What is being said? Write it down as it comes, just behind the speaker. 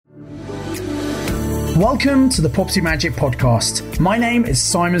Welcome to the Property Magic Podcast. My name is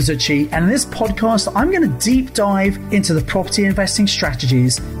Simon Zucchi, and in this podcast, I'm going to deep dive into the property investing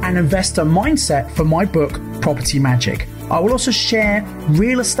strategies and investor mindset for my book, Property Magic. I will also share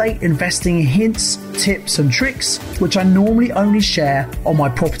real estate investing hints, tips, and tricks, which I normally only share on my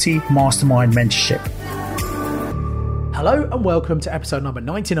Property Mastermind mentorship. Hello, and welcome to episode number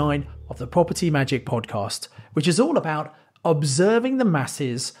 99 of the Property Magic Podcast, which is all about observing the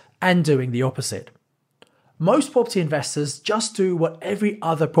masses and doing the opposite. Most property investors just do what every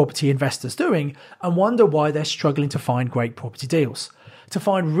other property investor is doing and wonder why they're struggling to find great property deals. To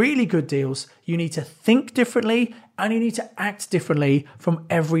find really good deals, you need to think differently and you need to act differently from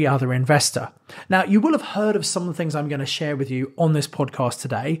every other investor. Now, you will have heard of some of the things I'm going to share with you on this podcast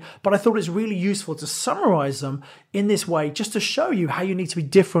today, but I thought it's really useful to summarize them in this way just to show you how you need to be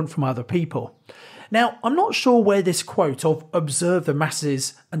different from other people. Now, I'm not sure where this quote of observe the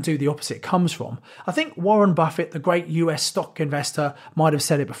masses and do the opposite comes from. I think Warren Buffett, the great US stock investor, might have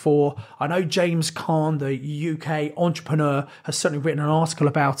said it before. I know James Caan, the UK entrepreneur, has certainly written an article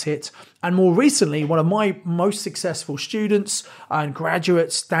about it. And more recently, one of my most successful students and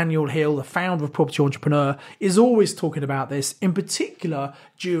graduates, Daniel Hill, the founder of Property Entrepreneur, is always talking about this, in particular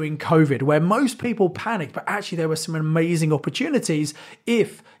during COVID, where most people panicked, but actually there were some amazing opportunities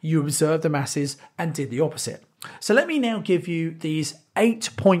if you observed the masses and did the opposite. So let me now give you these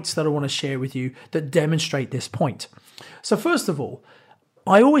 8 points that I want to share with you that demonstrate this point. So first of all,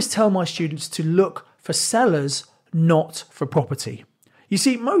 I always tell my students to look for sellers, not for property. You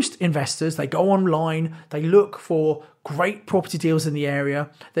see, most investors, they go online, they look for great property deals in the area,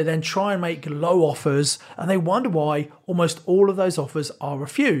 they then try and make low offers, and they wonder why almost all of those offers are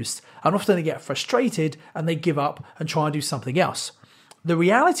refused. And often they get frustrated and they give up and try and do something else. The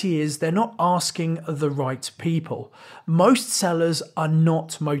reality is they're not asking the right people. Most sellers are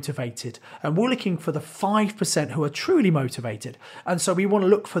not motivated, and we're looking for the 5% who are truly motivated. And so we want to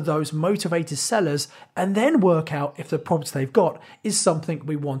look for those motivated sellers and then work out if the property they've got is something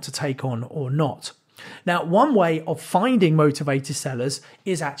we want to take on or not. Now, one way of finding motivated sellers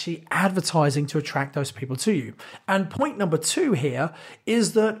is actually advertising to attract those people to you. And point number 2 here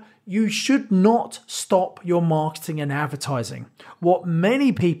is that you should not stop your marketing and advertising. What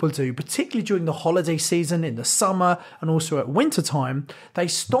many people do, particularly during the holiday season, in the summer and also at winter time, they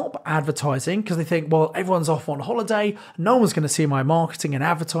stop advertising because they think, well, everyone's off on holiday, no one's going to see my marketing and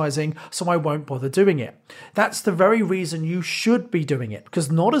advertising, so I won't bother doing it. That's the very reason you should be doing it,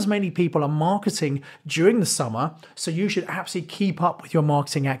 because not as many people are marketing during the summer, so you should absolutely keep up with your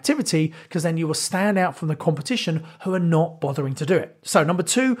marketing activity, because then you will stand out from the competition who are not bothering to do it. So number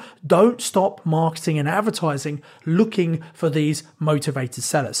 2, don't stop marketing and advertising looking for these motivated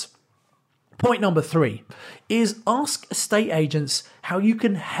sellers. Point number 3 is ask estate agents how you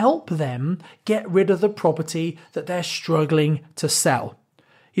can help them get rid of the property that they're struggling to sell.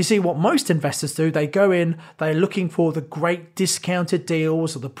 You see, what most investors do, they go in, they're looking for the great discounted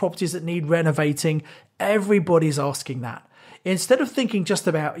deals or the properties that need renovating. Everybody's asking that. Instead of thinking just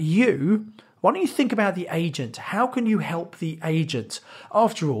about you, why don't you think about the agent? How can you help the agent?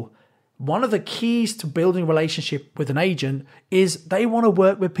 After all, one of the keys to building a relationship with an agent is they want to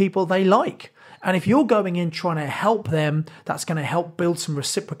work with people they like. And if you're going in trying to help them, that's going to help build some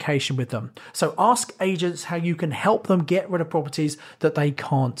reciprocation with them. So ask agents how you can help them get rid of properties that they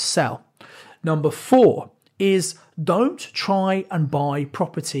can't sell. Number 4 is don't try and buy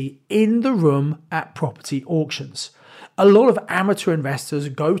property in the room at property auctions. A lot of amateur investors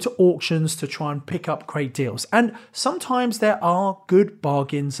go to auctions to try and pick up great deals, and sometimes there are good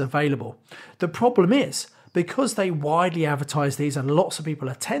bargains available. The problem is, because they widely advertise these and lots of people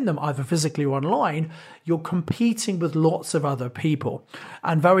attend them either physically or online, you're competing with lots of other people.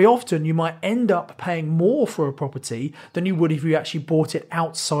 And very often you might end up paying more for a property than you would if you actually bought it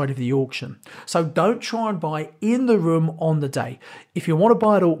outside of the auction. So don't try and buy in the room on the day. If you want to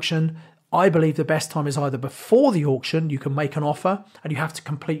buy at auction, I believe the best time is either before the auction, you can make an offer and you have to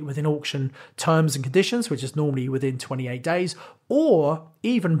complete within auction terms and conditions, which is normally within 28 days, or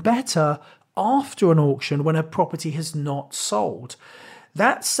even better, after an auction when a property has not sold.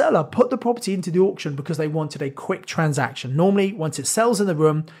 That seller put the property into the auction because they wanted a quick transaction. Normally, once it sells in the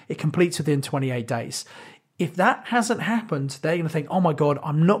room, it completes within 28 days. If that hasn't happened, they're going to think, oh my God,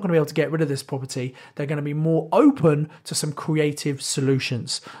 I'm not going to be able to get rid of this property. They're going to be more open to some creative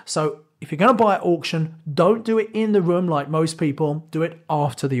solutions. So if you're going to buy at auction, don't do it in the room like most people. Do it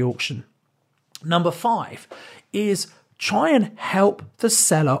after the auction. Number 5 is try and help the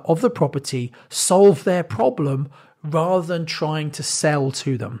seller of the property solve their problem rather than trying to sell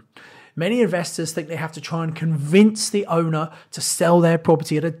to them. Many investors think they have to try and convince the owner to sell their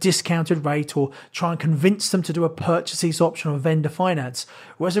property at a discounted rate, or try and convince them to do a purchase lease option or vendor finance.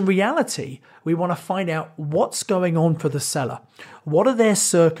 Whereas in reality, we want to find out what's going on for the seller. What are their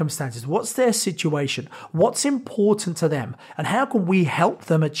circumstances? What's their situation? What's important to them? And how can we help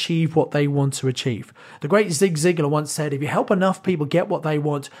them achieve what they want to achieve? The great Zig Ziglar once said, if you help enough people get what they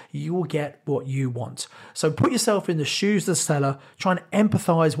want, you will get what you want. So put yourself in the shoes of the seller, try and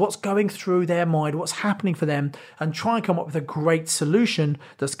empathize what's going through their mind, what's happening for them, and try and come up with a great solution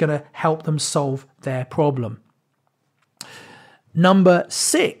that's going to help them solve their problem. Number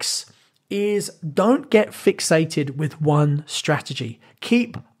 6 is don't get fixated with one strategy.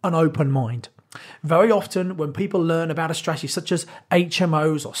 Keep an open mind. Very often when people learn about a strategy such as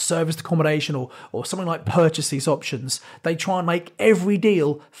HMOs or serviced accommodation or something like purchase lease options, they try and make every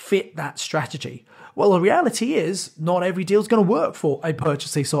deal fit that strategy. Well, the reality is not every deal is going to work for a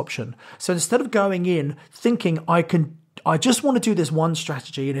purchase lease option. So instead of going in thinking I just want to do this one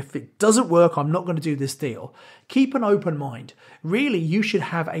strategy, and if it doesn't work, I'm not going to do this deal. Keep an open mind. Really, you should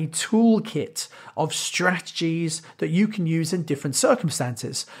have a toolkit of strategies that you can use in different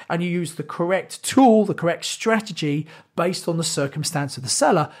circumstances. And you use the correct tool, the correct strategy based on the circumstance of the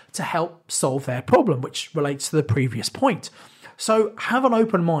seller to help solve their problem, which relates to the previous point. So have an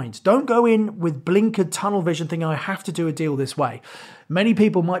open mind. Don't go in with blinkered tunnel vision thinking I have to do a deal this way. Many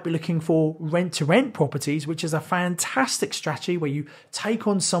people might be looking for rent-to-rent properties, which is a fantastic strategy where you take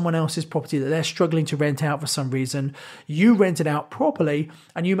on someone else's property that they're struggling to rent out for some reason. You rent it out properly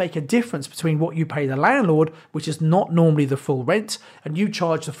and you make a difference between what you pay the landlord, which is not normally the full rent, and you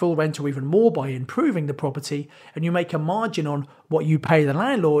charge the full rent or even more by improving the property, and you make a margin on what you pay the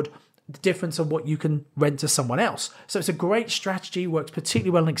landlord, the difference of what you can rent to someone else. So it's a great strategy, works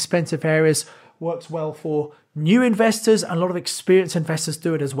particularly well in expensive areas, works well for new investors, and a lot of experienced investors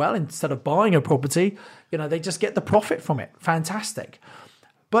do it as well. Instead of buying a property, they just get the profit from it. Fantastic.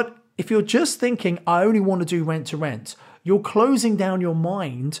 But if you're just thinking, I only want to do rent to rent, you're closing down your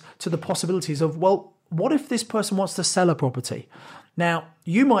mind to the possibilities of, well, what if this person wants to sell a property? Now,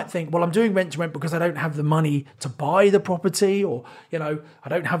 you might think, well, I'm doing rent to rent because I don't have the money to buy the property, or, I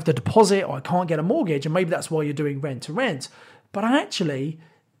don't have the deposit, or I can't get a mortgage, and maybe that's why you're doing rent to rent. But actually,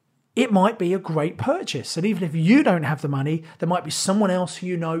 it might be a great purchase. And even if you don't have the money, there might be someone else who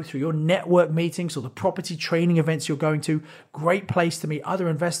you know through your network meetings or the property training events you're going to. Great place to meet other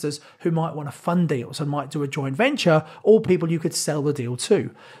investors who might want to fund deals and might do a joint venture, or people you could sell the deal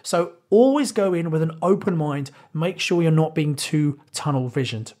to. So always go in with an open mind. Make sure you're not being too tunnel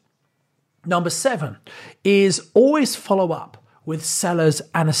visioned. Number 7 is always follow up with sellers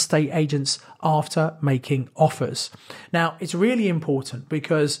and estate agents after making offers. Now, it's really important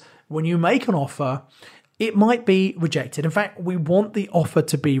because when you make an offer, it might be rejected. In fact, we want the offer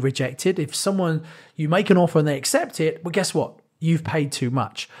to be rejected. If you make an offer and they accept it, well, guess what? You've paid too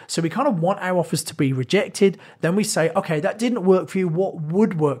much. So we kind of want our offers to be rejected. Then we say, okay, that didn't work for you. What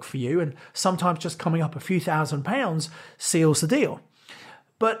would work for you? And sometimes just coming up a few £1,000s seals the deal.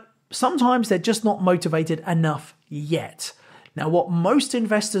 But sometimes they're just not motivated enough yet. Now, what most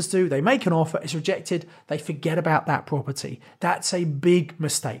investors do, they make an offer, it's rejected, they forget about that property. That's a big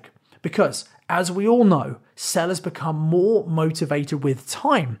mistake because, as we all know, sellers become more motivated with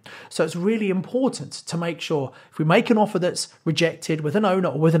time. So it's really important to make sure if we make an offer that's rejected with an owner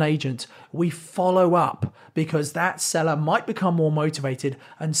or with an agent, we follow up, because that seller might become more motivated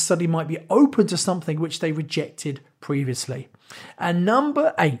and suddenly might be open to something which they rejected previously. And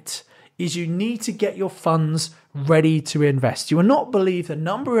number 8 is you need to get your funds ready to invest. You will not believe the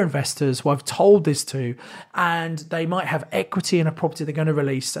number of investors who I've told this to, and they might have equity in a property they're going to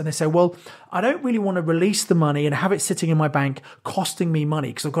release, and they say, well, I don't really want to release the money and have it sitting in my bank costing me money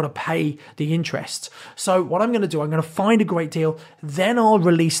because I've got to pay the interest. So what I'm going to do, I'm going to find a great deal, then I'll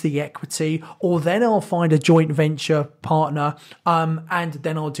release the equity, or then I'll find a joint venture partner, and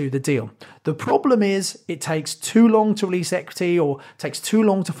then I'll do the deal. The problem is it takes too long to release equity, or takes too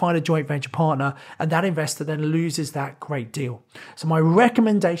long to find a joint venture partner, and that investor then loses that great deal. So my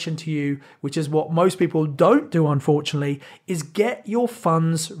recommendation to you, which is what most people don't do unfortunately, is get your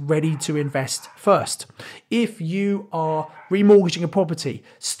funds ready to invest first. If you are remortgaging a property,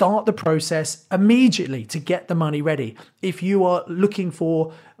 start the process immediately to get the money ready. If you are looking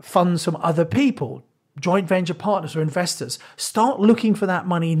for funds from other people, joint venture partners or investors. Start looking for that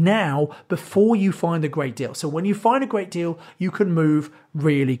money now before you find a great deal. So when you find a great deal, you can move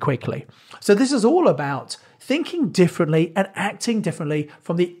really quickly. So this is all about thinking differently and acting differently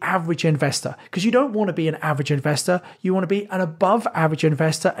from the average investor, because you don't want to be an average investor. You want to be an above average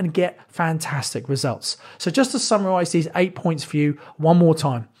investor and get fantastic results. So just to summarize these 8 points for you one more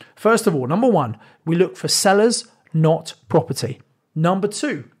time. First of all, number one, we look for sellers, not property. Number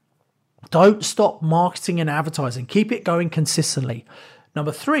two, don't stop marketing and advertising. Keep it going consistently.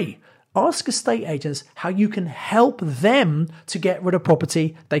 Number three, ask estate agents how you can help them to get rid of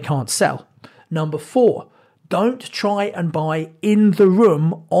property they can't sell. Number four, don't try and buy in the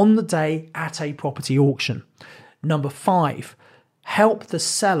room on the day at a property auction. Number five, help the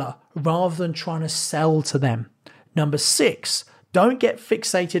seller rather than trying to sell to them. Number six, don't get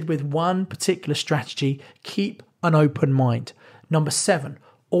fixated with one particular strategy. Keep an open mind. Number seven,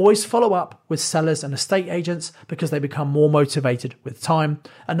 always follow up with sellers and estate agents because they become more motivated with time.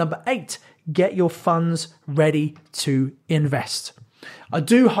 And number eight, get your funds ready to invest. I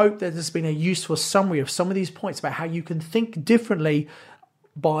do hope that there's been a useful summary of some of these points about how you can think differently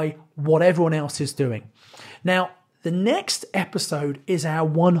by what everyone else is doing. Now, the next episode is our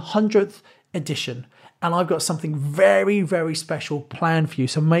 100th edition, and I've got something very, very special planned for you.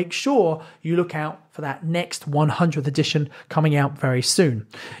 So make sure you look out for that next 100th edition coming out very soon.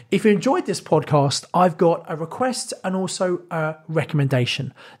 If you enjoyed this podcast, I've got a request and also a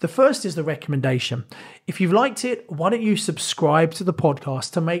recommendation. The first is the recommendation. If you've liked it, why don't you subscribe to the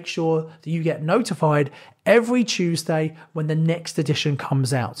podcast to make sure that you get notified every Tuesday when the next edition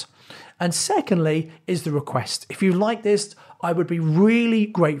comes out. And secondly is the request. If you like this, I would be really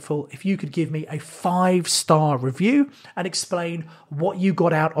grateful if you could give me a 5-star review and explain what you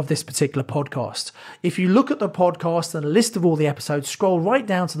got out of this particular podcast. If you look at the podcast and a list of all the episodes, scroll right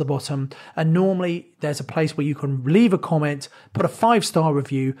down to the bottom, and normally there's a place where you can leave a comment, put a 5-star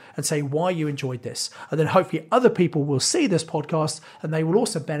review and say why you enjoyed this. And then hopefully other people will see this podcast and they will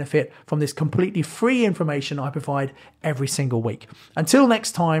also benefit from this completely free information I provide every single week. Until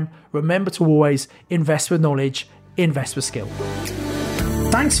next time, remember to always invest with knowledge, invest with skill.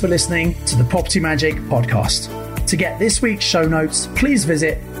 Thanks for listening to the Property Magic podcast. To get this week's show notes, please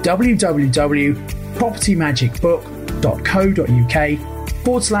visit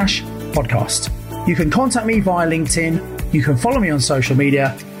www.propertymagicbook.co.uk/podcast. You can contact me via LinkedIn, you can follow me on social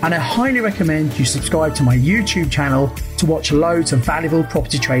media, and I highly recommend you subscribe to my YouTube channel to watch loads of valuable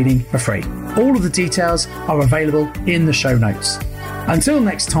property trading for free. All of the details are available in the show notes. Until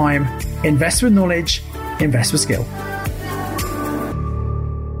next time, invest with knowledge, invest with skill.